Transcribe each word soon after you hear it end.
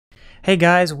Hey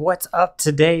guys, what's up?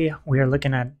 Today we are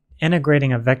looking at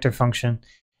integrating a vector function,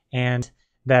 and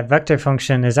that vector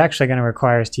function is actually going to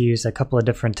require us to use a couple of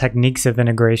different techniques of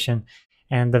integration.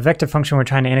 And the vector function we're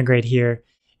trying to integrate here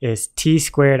is t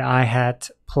squared I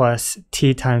hat plus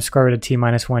t times square root of t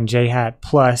minus 1 j hat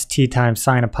plus t times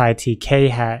sine of pi t k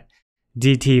hat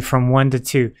dt from 1 to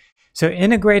 2. So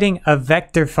integrating a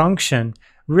vector function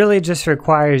really just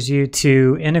requires you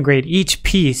to integrate each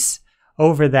piece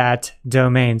over that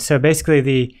domain. So basically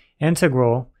the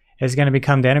integral is going to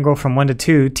become the integral from 1 to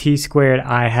 2 t squared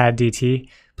I hat dt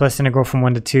plus integral from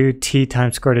 1 to 2 t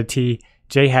times square root of t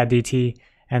j hat dt,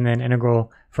 and then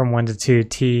integral from 1 to 2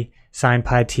 t sine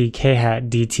pi t k hat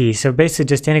dt. So basically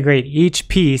just integrate each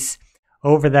piece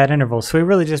over that interval. So we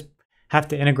really just have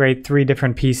to integrate three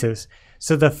different pieces.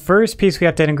 So the first piece we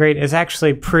have to integrate is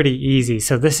actually pretty easy.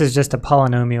 So this is just a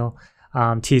polynomial,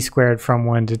 t squared from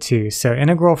 1 to 2. So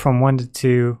integral from 1 to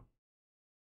 2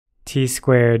 t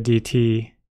squared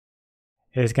dt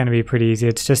is going to be pretty easy.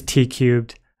 It's just t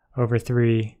cubed over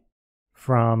 3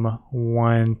 from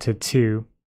 1 to 2.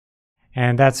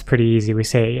 And that's pretty easy. We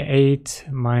say 8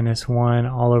 minus 1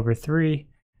 all over 3,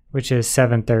 which is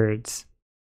 7/3.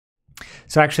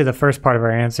 So actually the first part of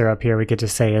our answer up here we could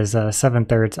just say is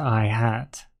 7/3 I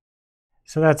hat.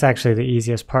 So that's actually the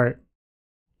easiest part.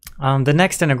 The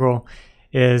next integral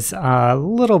is a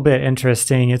little bit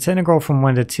interesting. It's integral from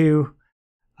 1 to 2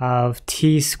 of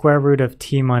t square root of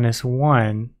t minus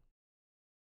 1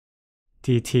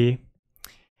 dt.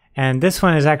 And this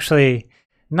one is actually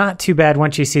not too bad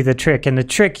once you see the trick. And the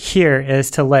trick here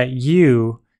is to let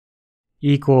u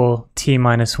equal t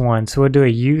minus 1. So we'll do a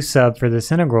u sub for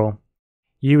this integral.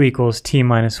 U equals t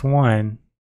minus 1.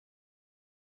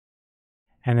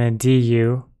 And then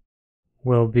du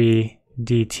will be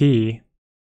dt.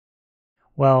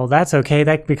 Well, that's okay.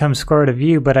 That becomes square root of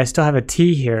u, but I still have a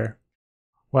t here.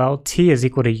 Well, t is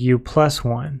equal to u plus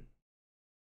 1.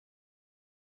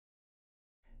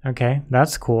 Okay,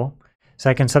 that's cool. So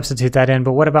I can substitute that in,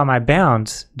 but what about my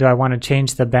bounds? Do I want to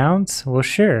change the bounds? Well,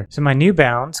 sure. So my new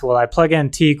bounds, well, I plug in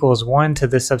t equals 1 to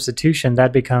this substitution.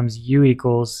 That becomes u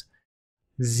equals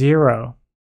 0.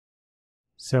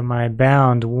 So my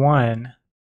bound 1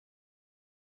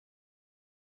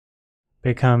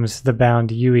 becomes the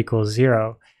bound u equals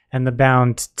 0. And the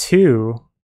bound 2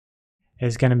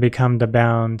 is going to become the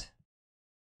bound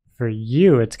for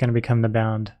u. It's going to become the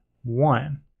bound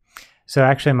 1. So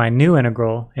actually my new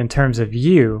integral in terms of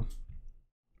u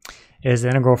is the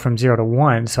integral from 0 to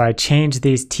 1. So I change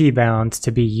these t bounds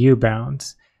to be u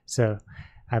bounds. So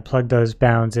I plug those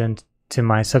bounds into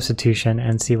my substitution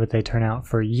and see what they turn out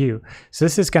for u. So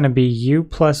this is going to be u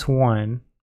plus 1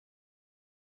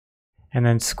 and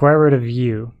then square root of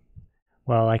u.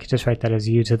 Well, I could just write that as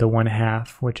u to the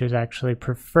 1/2, which is actually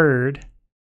preferred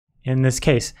in this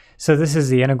case. So this is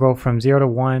the integral from 0 to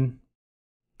 1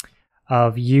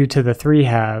 of u to the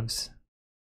 3/2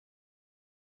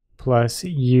 plus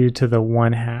u to the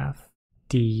 1/2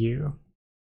 du. All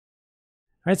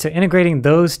right, so integrating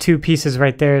those two pieces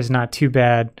right there is not too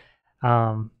bad.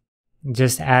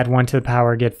 Just add 1 to the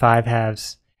power, get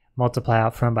 5/2, multiply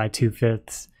out front by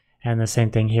 2/5, and the same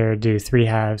thing here, do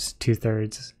 3/2,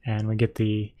 2/3, and we get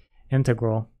the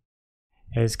integral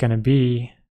is going to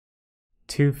be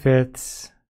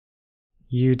 2/5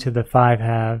 u to the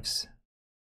 5/2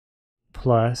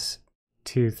 plus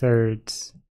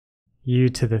 2/3 u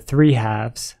to the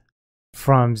 3/2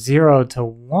 from 0 to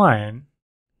 1,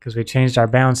 because we changed our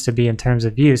bounds to be in terms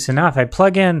of u. So now if I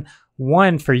plug in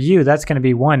 1 for u, that's going to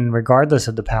be 1 regardless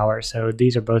of the power. So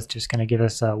these are both just going to give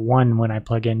us a 1 when I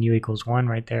plug in u equals 1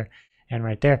 right there and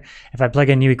right there. If I plug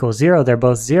in u equals 0, they're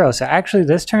both 0. So actually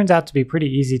this turns out to be pretty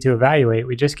easy to evaluate.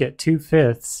 We just get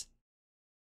 2/5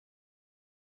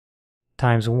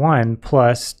 times 1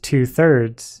 plus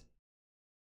 2/3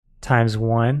 times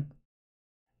 1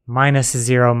 minus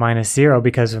 0 minus 0,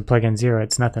 because when I plug in 0,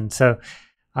 it's nothing. So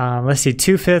let's see,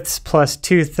 2/5 plus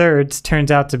 2/3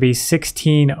 turns out to be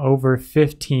 16 over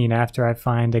 15 after I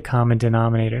find a common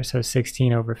denominator. So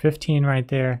 16 over 15 right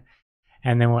there.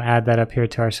 And then we'll add that up here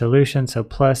to our solution. So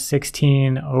plus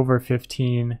 16 over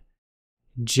 15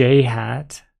 j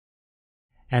hat.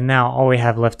 And now all we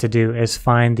have left to do is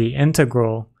find the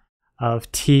integral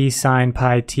of t sine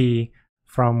pi t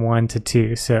from 1 to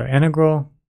 2. So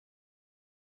integral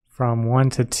from 1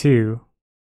 to 2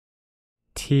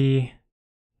 t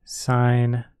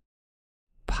sine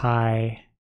pi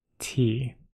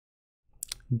t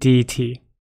dt.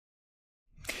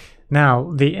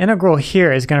 Now the integral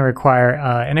here is going to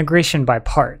require integration by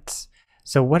parts.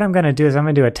 So what I'm going to do is I'm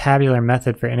going to do a tabular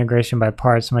method for integration by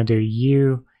parts. I'm going to do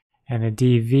u and a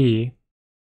dv,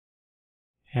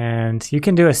 And you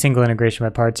can do a single integration by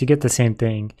parts. You get the same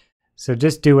thing. So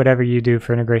just do whatever you do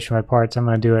for integration by parts. I'm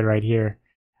going to do it right here.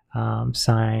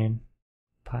 Sine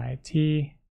pi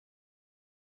t.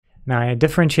 Now I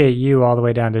differentiate u all the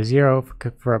way down to 0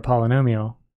 for a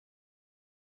polynomial.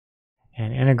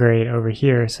 And integrate over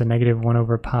here. So negative 1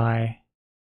 over pi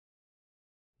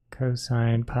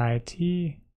cosine pi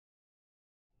t.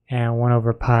 And 1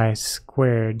 over pi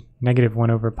squared. Negative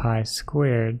 1 over pi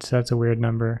squared. So that's a weird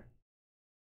number.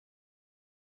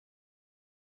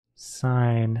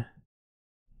 Sine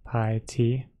pi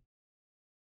t.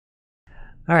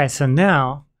 All right, so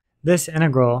now this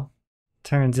integral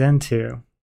turns into,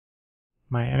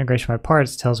 my integration by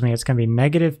parts tells me it's going to be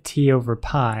negative t over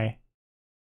pi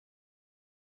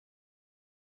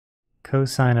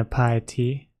cosine of pi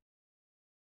t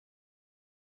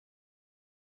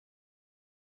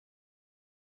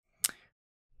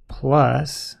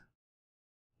plus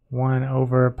 1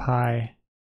 over pi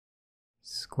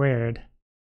squared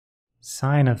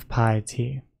sine of pi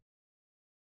t.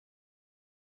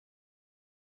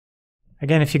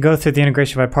 Again, if you go through the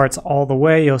integration by parts all the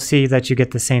way, you'll see that you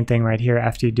get the same thing right here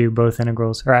after you do both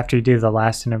integrals, or after you do the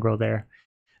last integral there.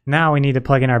 Now we need to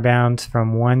plug in our bounds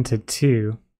from 1 to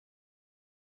 2.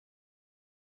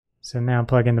 So now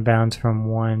plug in the bounds from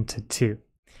 1 to 2.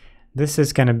 This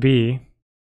is going to be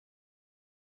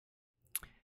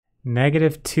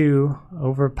negative 2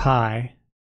 over pi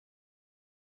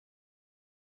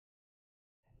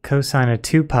cosine of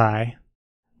 2 pi,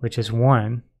 which is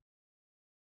 1,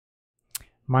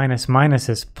 minus minus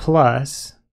is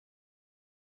plus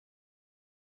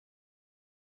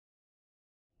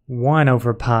 1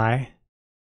 over pi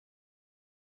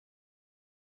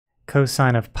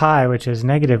cosine of pi, which is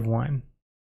negative 1.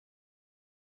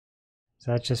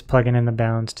 So that's just plugging in the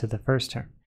bounds to the first term.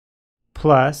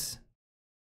 Plus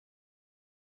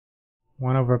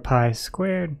 1 over pi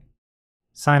squared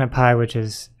sine of pi, which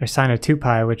is, or sine of 2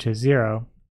 pi, which is 0,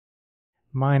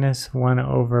 minus 1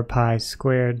 over pi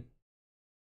squared,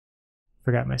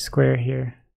 forgot my square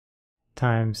here,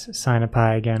 times sine of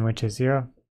pi again, which is 0.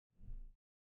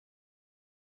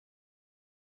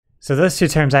 So those two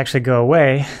terms actually go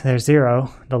away. They're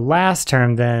 0. The last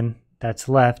term then that's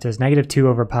left is negative 2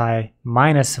 over pi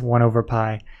minus 1 over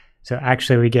pi. So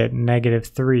actually we get negative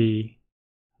 3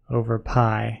 over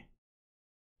pi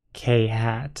k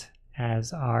hat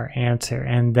as our answer.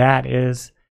 And that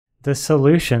is the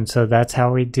solution. So that's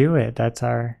how we do it. That's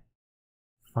our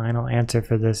final answer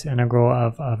for this integral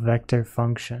of a vector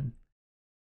function.